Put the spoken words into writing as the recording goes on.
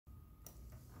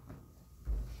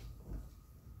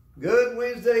Good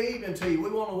Wednesday evening to you.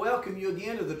 We want to welcome you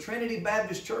again to the Trinity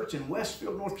Baptist Church in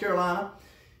Westfield, North Carolina.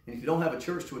 And if you don't have a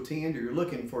church to attend or you're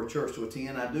looking for a church to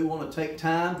attend, I do want to take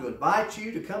time to invite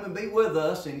you to come and be with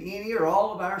us in any or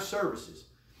all of our services.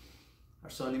 Our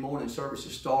Sunday morning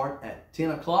services start at 10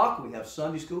 o'clock. We have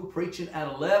Sunday school preaching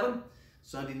at 11,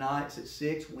 Sunday nights at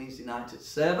 6, Wednesday nights at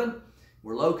 7.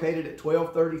 We're located at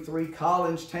 1233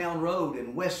 Collinstown Road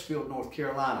in Westfield, North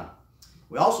Carolina.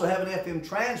 We also have an FM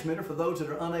transmitter for those that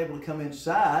are unable to come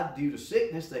inside due to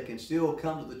sickness. They can still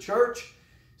come to the church,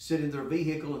 sit in their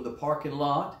vehicle in the parking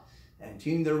lot, and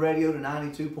tune their radio to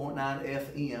 92.9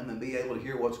 FM and be able to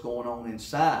hear what's going on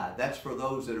inside. That's for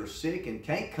those that are sick and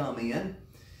can't come in,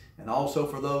 and also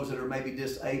for those that are maybe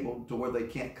disabled to where they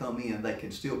can't come in. They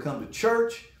can still come to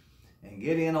church and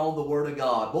get in on the Word of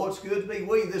God. Boy, it's good to be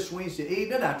with you this Wednesday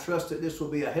evening. I trust that this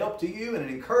will be a help to you and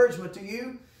an encouragement to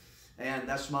you. And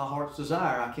that's my heart's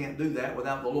desire. I can't do that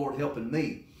without the Lord helping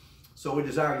me. So we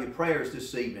desire your prayers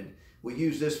this evening. We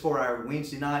use this for our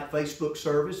Wednesday night Facebook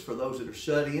service for those that are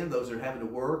shut in, those that are having to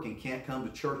work and can't come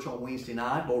to church on Wednesday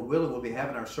night. Lord willing, we'll be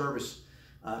having our service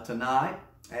tonight,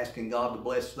 asking God to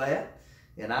bless that.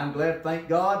 And I'm glad, thank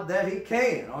God, that He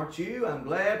can, aren't you? I'm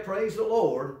glad, praise the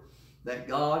Lord, that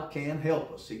God can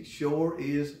help us. He sure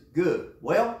is good.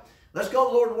 Well, let's go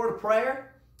to the Lord in a word of prayer.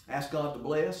 Ask God to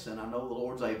bless, and I know the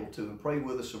Lord's able to. And pray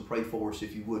with us and pray for us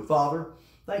if you would. Father,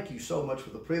 thank you so much for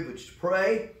the privilege to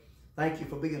pray. Thank you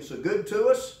for being so good to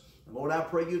us. And Lord, I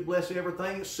pray you'd bless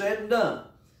everything that's said and done,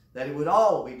 that it would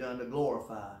all be done to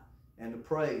glorify and to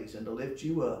praise and to lift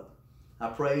you up. I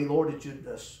pray, Lord, that you'd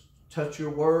touch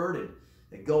your word and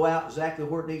it go out exactly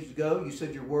where it needs to go. You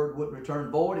said your word wouldn't return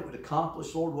void. It would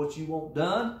accomplish, Lord, what you want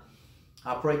done.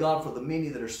 I pray, God, for the many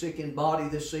that are sick in body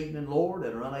this evening, Lord,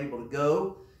 that are unable to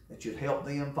go, that you'd help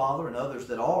them, Father, and others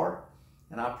that are.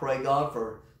 And I pray, God,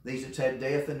 for these that's had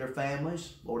death in their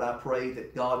families. Lord, I pray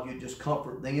that, God, you'd just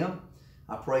comfort them.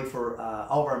 I pray for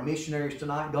all of our missionaries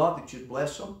tonight, God, that you'd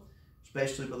bless them,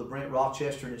 especially for the Brent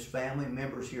Rochester and his family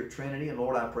members here at Trinity. And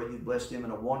Lord, I pray you'd bless them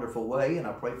in a wonderful way. And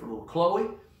I pray for little Chloe,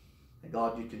 and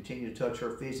God, you'd continue to touch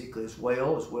her physically as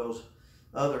well as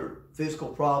other physical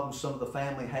problems some of the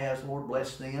family has. Lord,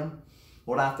 bless them.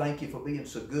 Lord, I thank you for being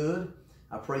so good.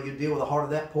 I pray you deal with the heart of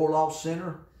that poor lost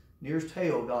sinner nearest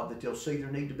hell, God, that they'll see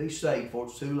their need to be saved before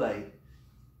it's too late.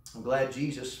 I'm glad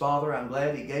Jesus, Father, I'm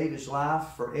glad He gave His life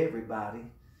for everybody.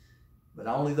 But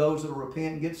only those that will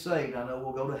repent and get saved, I know,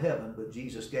 will go to heaven. But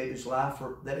Jesus gave His life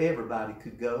for that everybody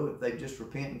could go if they just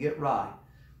repent and get right.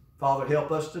 Father,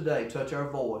 help us today. Touch our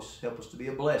voice. Help us to be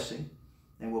a blessing.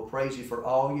 And we'll praise you for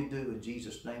all you do. In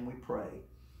Jesus' name we pray.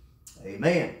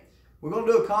 Amen. We're going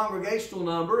to do a congregational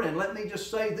number, and let me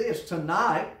just say this.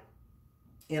 Tonight,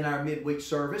 in our midweek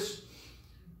service,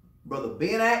 Brother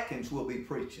Ben Atkins will be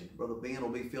preaching. Brother Ben will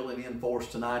be filling in for us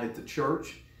tonight at the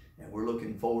church, and we're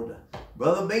looking forward to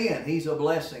Brother Ben. He's a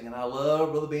blessing, and I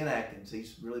love Brother Ben Atkins.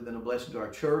 He's really been a blessing to our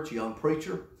church, a young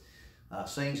preacher.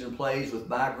 Sings and plays with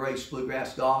By Grace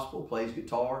Bluegrass Gospel, plays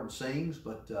guitar and sings,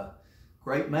 but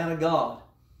great man of God.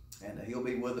 And he'll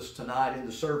be with us tonight in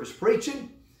the service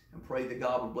preaching. And pray that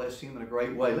God will bless him in a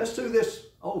great way. Let's do this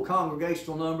old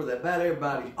congregational number that about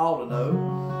everybody ought to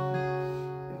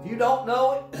know. If you don't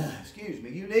know it, excuse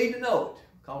me, you need to know it.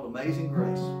 Called Amazing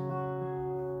Grace.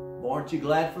 Boy, aren't you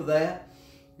glad for that?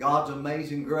 God's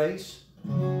amazing grace.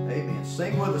 Amen.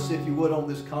 Sing with us if you would on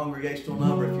this congregational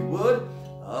number, if you would.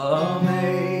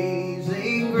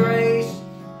 Amazing grace,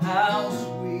 how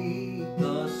sweet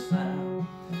the sound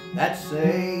that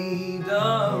saved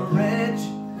a wretch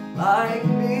like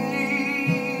me.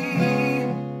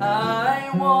 I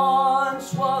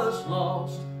once was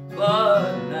lost,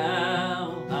 but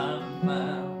now I'm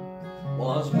found.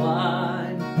 Was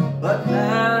blind, but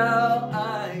now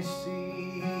I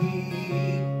see.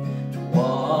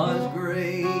 'Twas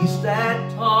grace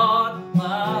that taught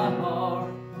my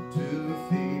heart to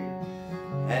fear,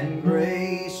 and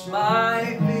grace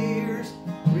my fears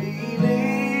relieved.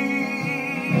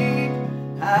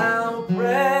 How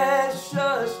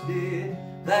precious did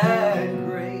that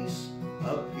grace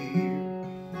appear,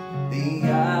 the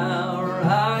hour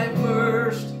I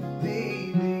first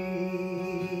believed.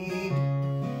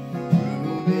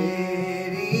 Through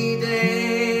many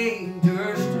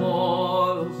dangers,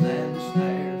 toils, and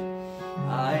snares,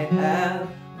 I have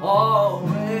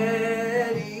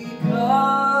already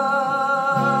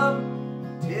come.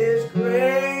 'Tis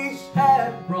grace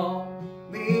hath brought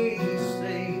me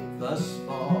safe thus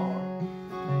far,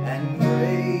 and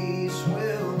grace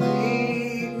will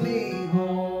lead me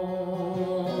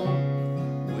home.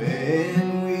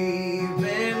 When we've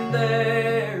been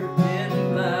there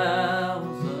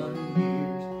 10,000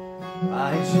 years,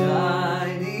 bright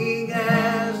shining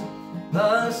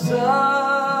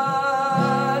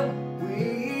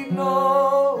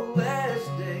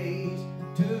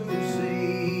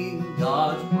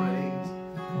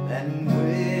than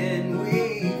when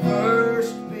we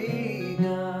first begun.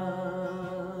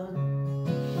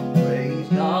 Praise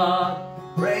God,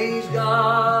 praise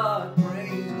God,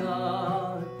 praise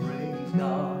God, praise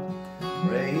God,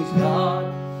 praise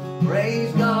God,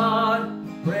 praise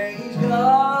God, praise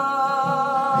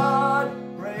God,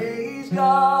 praise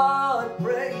God,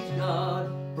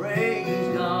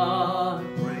 praise God, praise God,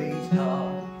 praise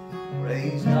God,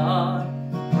 praise God,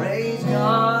 praise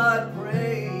God,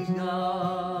 praise God.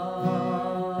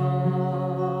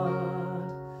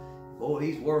 Boy,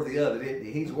 He's worthy of it, isn't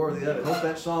He? He's worthy of it. Hope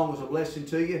that song was a blessing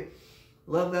to you.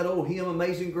 Love that old hymn,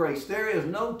 Amazing Grace. There is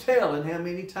no telling how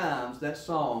many times that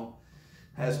song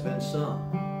has been sung.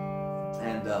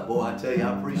 And boy, I tell you,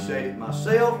 I appreciate it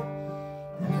myself.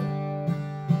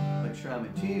 And, make sure I'm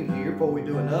in tune here before we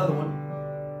do another one.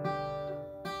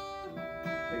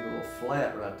 Make it a little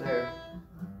flat right there.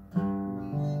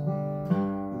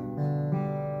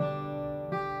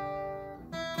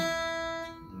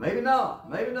 Maybe not.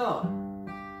 Maybe not.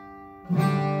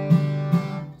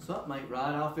 Something ain't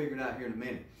right. I'll figure it out here in a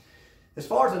minute. As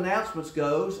far as announcements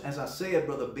goes, as I said,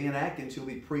 Brother Ben Atkins, he'll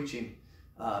be preaching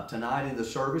tonight in the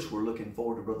service. We're looking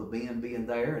forward to Brother Ben being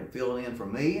there and filling in for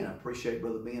me, and I appreciate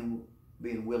Brother Ben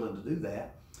being willing to do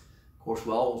that. Of course,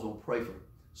 we always want to pray for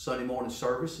Sunday morning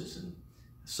services and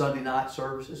Sunday night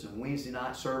services and Wednesday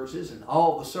night services and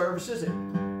all the services that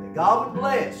God would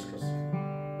bless, because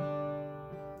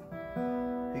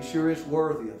He sure is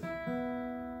worthy of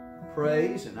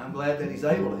praise, and I'm glad that He's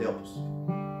able to help us.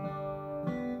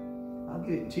 I'll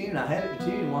get it in tune. I had it in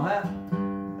tune. What happened?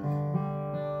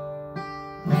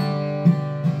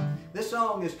 This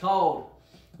song is called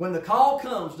When the Call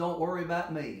Comes, Don't Worry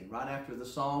About Me. And right after the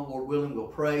song, Lord willing, we'll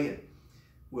pray and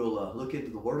we'll look into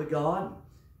the Word of God and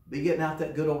be getting out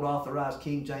that good old authorized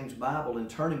King James Bible and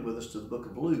turning with us to the book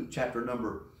of Luke, chapter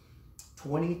number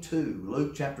 22.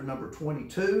 Luke, chapter number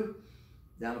 22.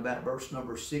 Down about verse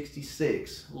number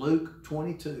 66. Luke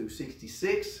 22,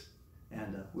 66.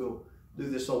 And we'll do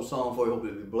this old song for you. Hope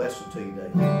it'll be a blessing to you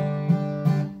today.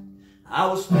 I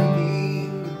was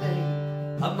thinking today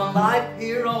of my life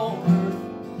here on earth,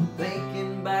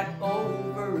 thinking back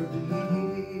over the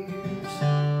years.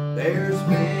 There's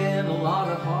been a lot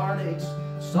of heartaches,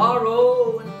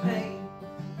 sorrow and pain.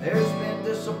 There's been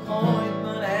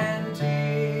disappointment and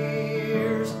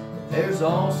tears. There's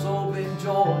also been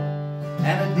joy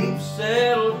and a deep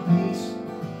settled peace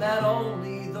that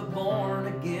only the born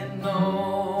again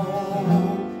know.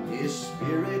 His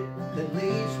Spirit that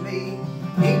leads me,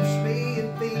 keeps me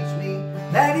and feeds me,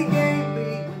 that He gave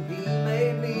me when He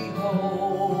made me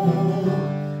whole.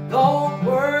 Don't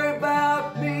worry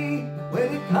about me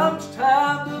when it comes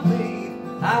time to leave.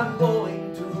 I'm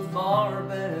going to a far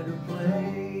better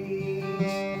place.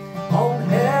 On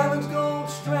heaven's gold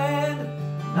strand,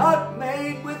 not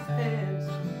made with hands,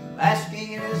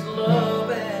 basking in His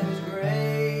love and His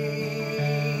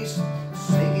grace,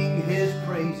 singing His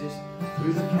praises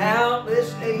through the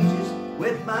countless ages.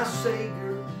 With my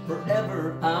Savior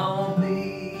forever I'll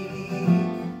be.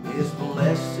 His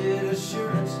blessed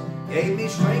assurance gave me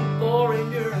strength for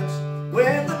endurance.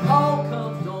 When the call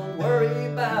comes, don't worry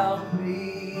about me.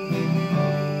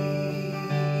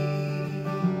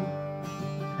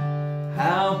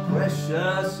 How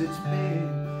precious it's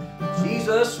been,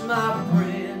 Jesus my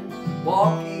friend,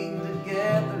 walking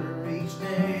together each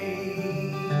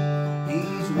day.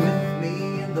 He's with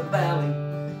me in the valley,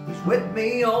 He's with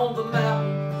me on the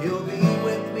mountain. He'll be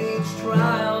with me each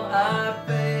trial I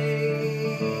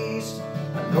face.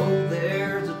 I know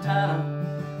there's a time,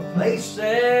 a place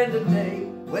and a day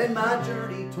when my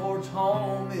journey towards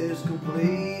home is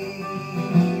complete.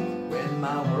 When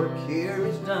my work here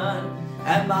is done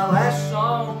and my last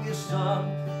song is sung,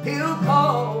 He'll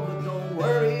call, but don't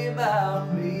worry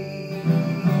about me.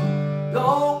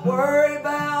 Don't worry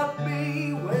about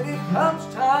me when it comes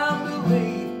time to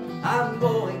leave. I'm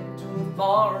going to a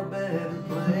far better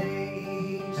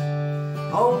place.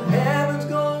 On heaven's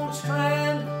gold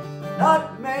strand,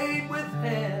 not made with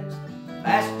hands,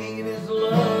 basking in His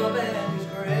love and His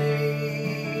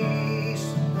grace,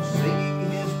 singing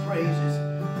His praises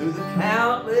through the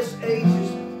countless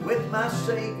ages. With my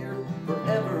Savior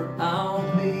forever I'll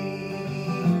be.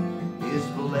 His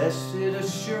blessed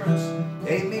assurance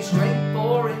gave me strength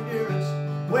for endurance.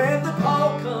 When the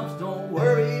call comes, don't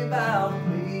worry about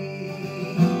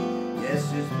me. Yes,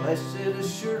 His blessed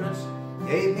assurance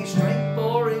gave me strength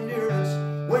for endurance.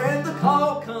 When the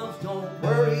call comes, don't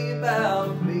worry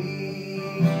about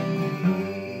me.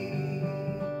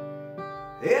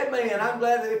 Amen. I'm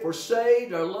glad that if we're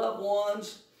saved, our loved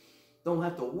ones don't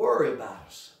have to worry about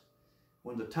us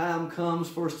when the time comes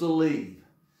for us to leave.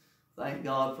 Thank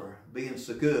God for being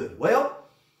so good. Well,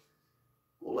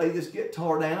 we'll lay this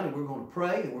guitar down and we're going to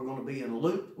pray, and we're going to be in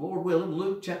Luke, Lord willing,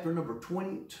 Luke chapter number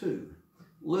 22.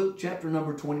 Luke chapter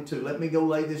number 22. Let me go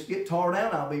lay this guitar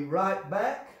down. I'll be right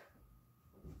back.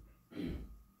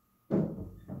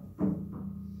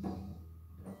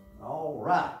 All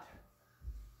right.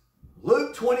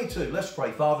 Luke 22. Let's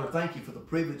pray. Father, thank you for the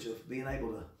privilege of being able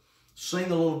to sing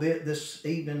a little bit this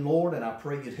evening, Lord, and I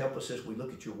pray you'd help us as we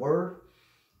look at your word.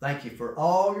 Thank you for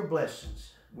all your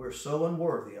blessings. We're so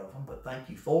unworthy of them, but thank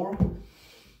you for them.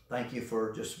 Thank you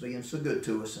for just being so good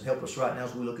to us, and help us right now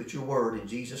as we look at your word. In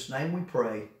Jesus' name we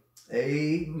pray.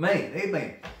 Amen.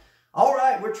 Amen. All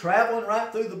right, we're traveling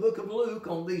right through the book of Luke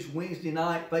on these Wednesday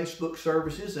night Facebook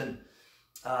services, and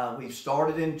we've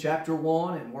started in chapter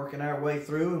 1 and working our way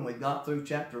through, and we got through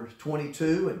chapter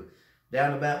 22 and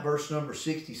down about verse number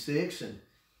 66. And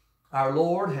our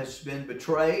Lord has been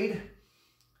betrayed.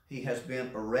 He has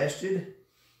been arrested.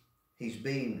 He's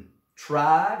being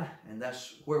tried, and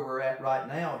that's where we're at right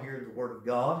now here in the Word of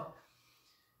God.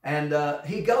 And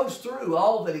he goes through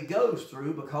all that he goes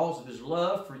through because of his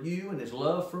love for you and his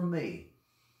love for me.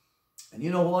 And you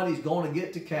know what? He's going to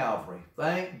get to Calvary.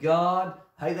 Thank God.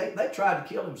 Hey, they tried to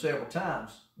kill him several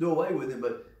times, do away with him,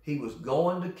 but he was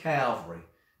going to Calvary.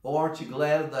 Oh, aren't you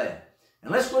glad of that?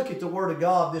 And let's look at the Word of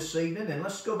God this evening, and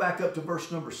let's go back up to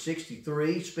verse number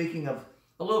 63, speaking of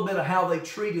a little bit of how they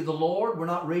treated the Lord. We're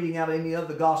not reading out any of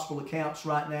the gospel accounts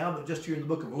right now, but just here in the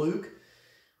book of Luke.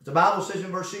 The Bible says in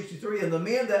verse 63, and the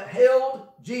men that held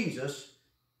Jesus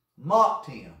mocked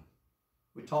him.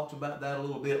 We talked about that a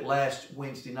little bit last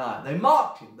Wednesday night. They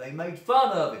mocked him. They made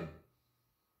fun of him.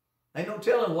 They don't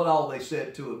tell him what all they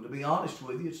said to him. To be honest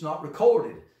with you, it's not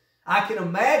recorded. I can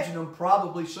imagine them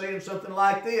probably saying something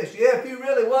like this. Yeah, if you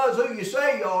really was who you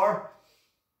say you are,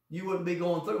 you wouldn't be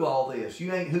going through all this.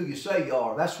 You ain't who you say you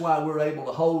are. That's why we're able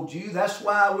to hold you. That's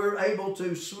why we're able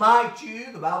to smite you.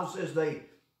 The Bible says they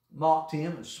mocked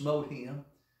him and smote him.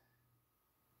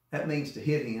 That means to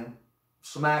hit him,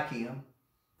 smack him.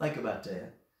 Think about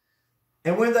that.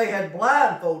 And when they had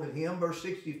blindfolded him, verse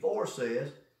 64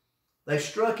 says, they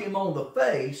struck him on the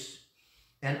face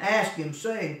and asked him,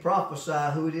 saying,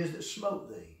 prophesy who it is that smote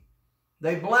thee.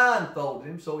 They blindfolded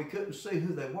him so he couldn't see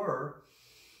who they were.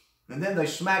 And then they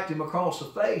smacked him across the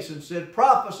face and said,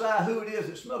 prophesy who it is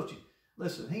that smote you.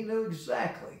 Listen, he knew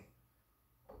exactly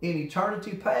in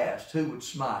eternity past who would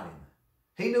smite him.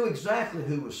 He knew exactly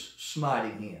who was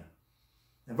smiting him.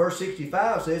 And verse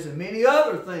 65 says, and many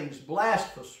other things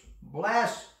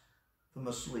blasphemously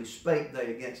spake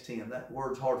they against him. That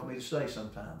word's hard for me to say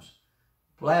sometimes.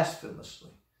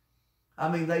 Blasphemously. I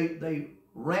mean, they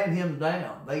ran him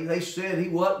down. They said he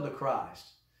wasn't the Christ.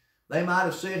 They might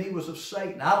have said he was of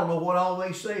Satan. I don't know what all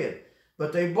they said.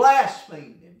 But they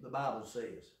blasphemed him, the Bible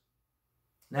says.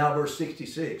 Now verse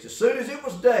 66. As soon as it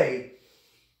was day,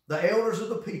 the elders of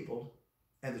the people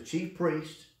and the chief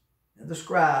priests and the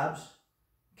scribes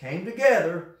came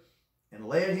together and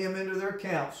led him into their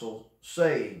council,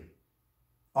 saying,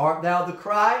 art thou the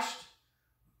Christ?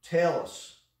 Tell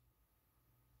us.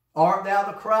 Art thou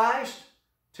the Christ?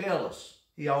 Tell us.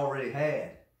 He already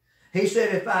had. He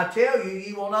said, if I tell you,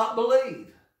 ye will not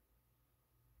believe.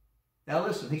 Now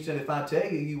listen, he said, if I tell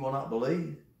you, you will not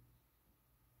believe.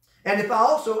 And if I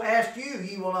also ask you,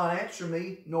 ye will not answer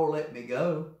me, nor let me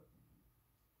go.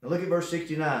 Now look at verse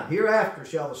 69. Hereafter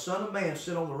shall the Son of Man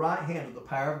sit on the right hand of the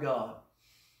power of God.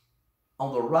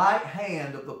 On the right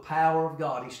hand of the power of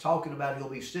God. He's talking about he'll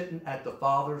be sitting at the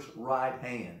Father's right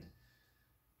hand.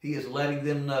 He is letting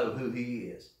them know who he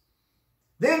is.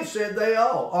 Then said they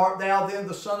all, art thou then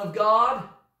the Son of God?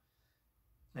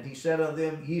 And he said unto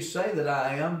them, ye say that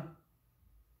I am.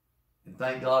 And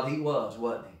thank God he was,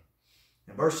 wasn't he?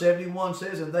 And verse 71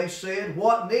 says, and they said,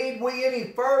 what need we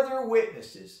any further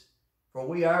witnesses? For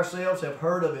we ourselves have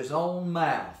heard of his own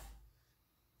mouth.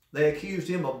 They accused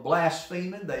him of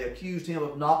blaspheming. They accused him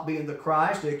of not being the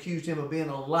Christ. They accused him of being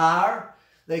a liar.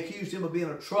 They accused him of being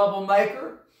a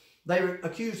troublemaker. They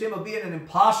accused him of being an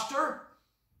imposter.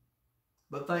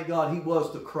 But thank God he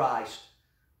was the Christ,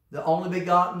 the only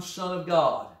begotten Son of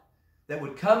God, that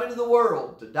would come into the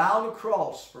world to die on the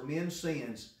cross for men's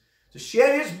sins, to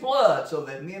shed his blood so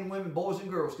that men, women, boys, and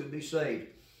girls could be saved.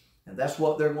 And that's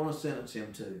what they're going to sentence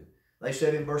him to. They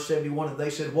said in verse 71, and they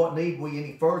said, what need we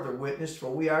any further witness?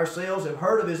 For we ourselves have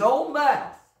heard of his own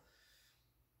mouth.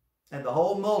 And the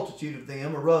whole multitude of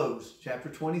them arose. Chapter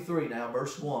 23 now,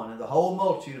 verse 1. And the whole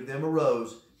multitude of them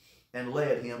arose and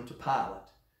led him to Pilate.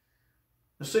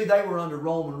 Now see, they were under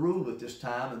Roman rule at this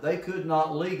time, and they could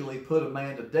not legally put a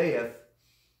man to death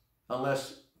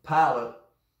unless Pilate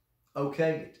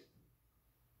okayed it.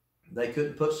 They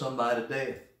couldn't put somebody to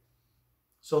death.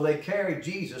 So they carried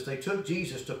Jesus. They took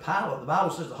Jesus to Pilate. The Bible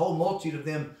says the whole multitude of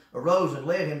them arose and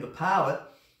led him to Pilate.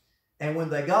 And when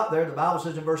they got there, the Bible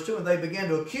says in verse 2, and they began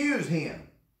to accuse him.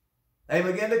 They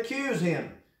began to accuse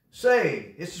him,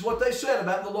 saying, this is what they said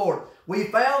about the Lord. We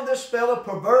found this fellow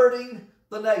perverting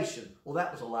the nation. Well,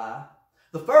 that was a lie.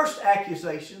 The first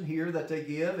accusation here that they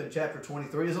give in chapter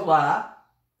 23 is a lie.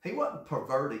 He wasn't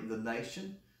perverting the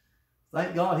nation.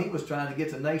 Thank God he was trying to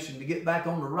get the nation to get back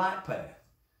on the right path.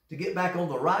 To get back on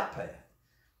the right path.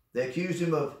 They accused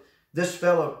him of this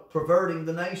fellow perverting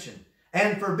the nation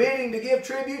and forbidding to give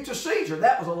tribute to Caesar.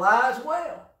 That was a lie as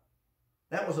well.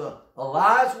 That was a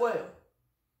lie as well.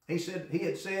 He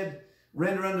had said,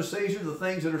 render unto Caesar the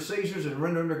things that are Caesar's and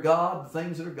render unto God the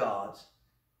things that are God's.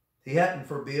 He hadn't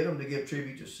forbid them to give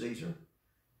tribute to Caesar.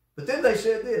 But then they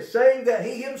said this, saying that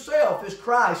he himself is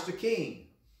Christ the King.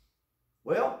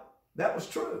 Well, that was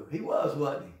true. He was,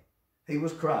 wasn't he? He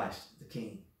was Christ the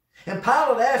King. And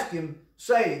Pilate asked him,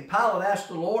 saying, Pilate asked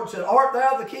the Lord, said, art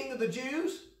thou the King of the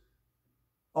Jews?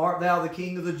 Art thou the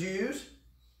King of the Jews?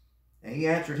 And he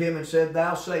answered him and said,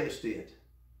 thou sayest it.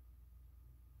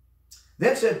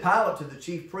 Then said Pilate to the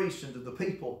chief priests and to the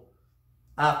people,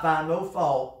 I find no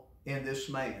fault in this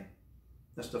man.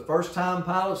 That's the first time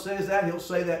Pilate says that. He'll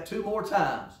say that 2 more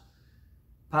times.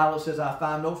 Pilate says, I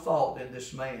find no fault in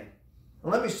this man.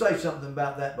 Now, let me say something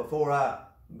about that before I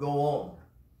go on.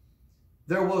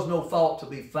 There was no fault to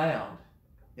be found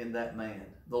in that man,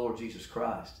 the Lord Jesus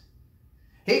Christ.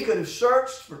 He could have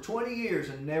searched for 20 years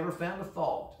and never found a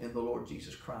fault in the Lord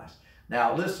Jesus Christ.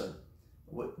 Now listen,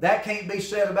 that can't be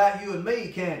said about you and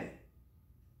me, can it?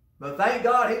 But thank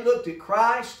God he looked at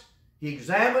Christ, he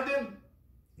examined him.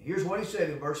 Here's what he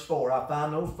said in verse 4, I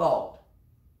find no fault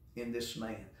in this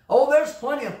man. Oh, there's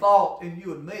plenty of fault in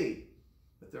you and me,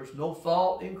 but there's no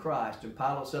fault in Christ. And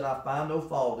Pilate said, I find no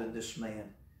fault in this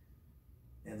man.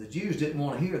 And the Jews didn't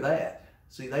want to hear that.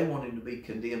 See, they wanted him to be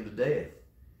condemned to death.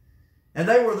 And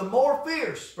they were the more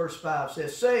fierce, verse 5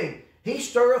 says, saying, he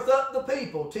stirreth up the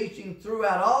people, teaching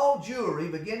throughout all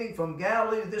Jewry, beginning from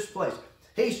Galilee to this place.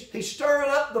 He's stirring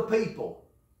up the people.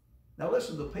 Now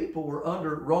listen, the people were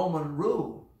under Roman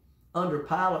rule, under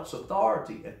Pilate's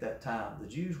authority at that time. The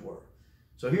Jews were.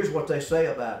 So here's what they say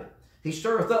about it. He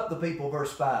stirreth up the people,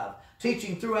 verse 5,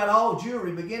 teaching throughout all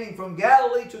Jewry, beginning from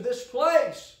Galilee to this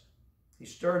place.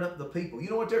 He's stirring up the people.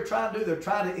 You know what they're trying to do? They're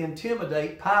trying to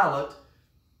intimidate Pilate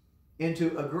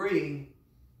into agreeing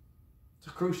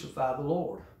to crucify the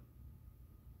Lord.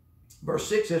 Verse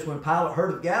 6 says, when Pilate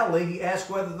heard of Galilee, he asked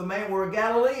whether the man were a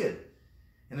Galilean.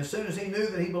 And as soon as he knew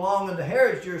that he belonged unto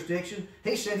Herod's jurisdiction,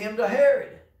 he sent him to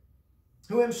Herod,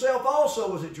 who himself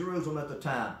also was at Jerusalem at the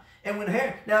time. And when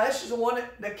Herod, now this is the one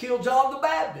that killed John the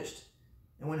Baptist.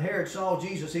 And when Herod saw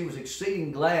Jesus, he was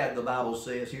exceeding glad, the Bible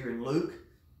says here in Luke,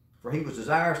 for he was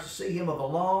desirous to see him of a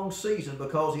long season,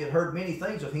 because he had heard many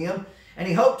things of him, and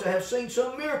he hoped to have seen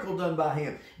some miracle done by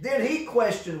him. Then he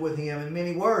questioned with him in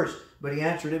many words, but he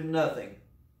answered him nothing.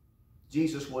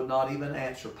 Jesus would not even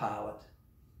answer Pilate.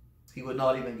 He would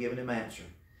not even give him answer.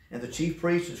 And the chief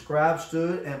priests and scribes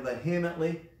stood and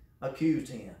vehemently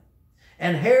accused him.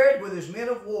 And Herod with his men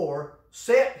of war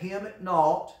set him at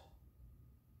naught,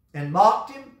 and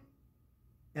mocked him,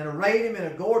 and arrayed him in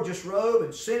a gorgeous robe,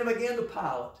 and sent him again to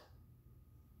Pilate.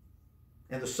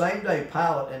 And the same day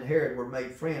Pilate and Herod were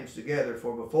made friends together,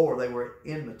 for before they were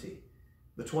at enmity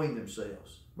between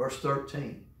themselves. Verse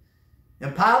 13.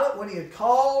 And Pilate, when he had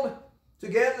called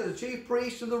together the chief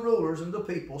priests and the rulers and the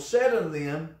people, said unto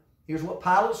them, here's what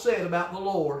Pilate said about the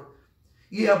Lord,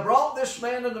 ye have brought this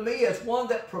man unto me as one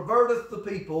that perverteth the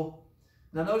people.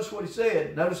 Now notice what he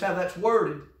said. Notice how that's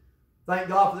worded. Thank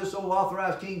God for this old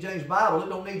authorized King James Bible. It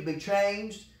don't need to be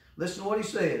changed. Listen to what he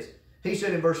says. He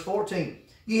said in verse 14,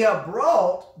 ye have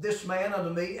brought this man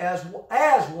unto me as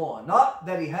one, not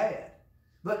that he had,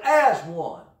 but as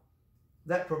one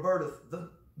that perverteth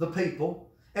the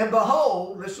people. And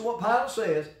behold, listen to what Pilate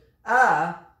says,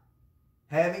 I,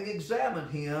 having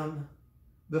examined him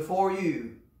before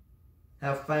you,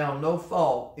 have found no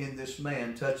fault in this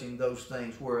man touching those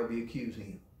things whereof you accuse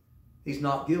him. He's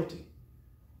not guilty.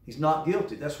 He's not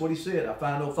guilty. That's what he said. I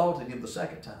find no fault in him the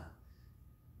second time.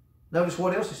 Notice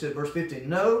what else he said, verse 15.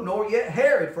 No, nor yet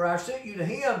Herod, for I sent you to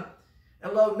him,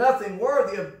 and lo, nothing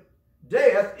worthy of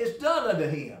death is done unto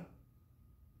him.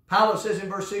 Pilate says in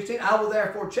verse 16, I will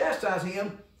therefore chastise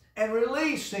him and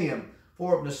release him.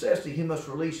 For of necessity he must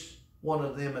release one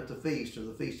of them at the feast, or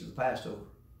the feast of the Passover.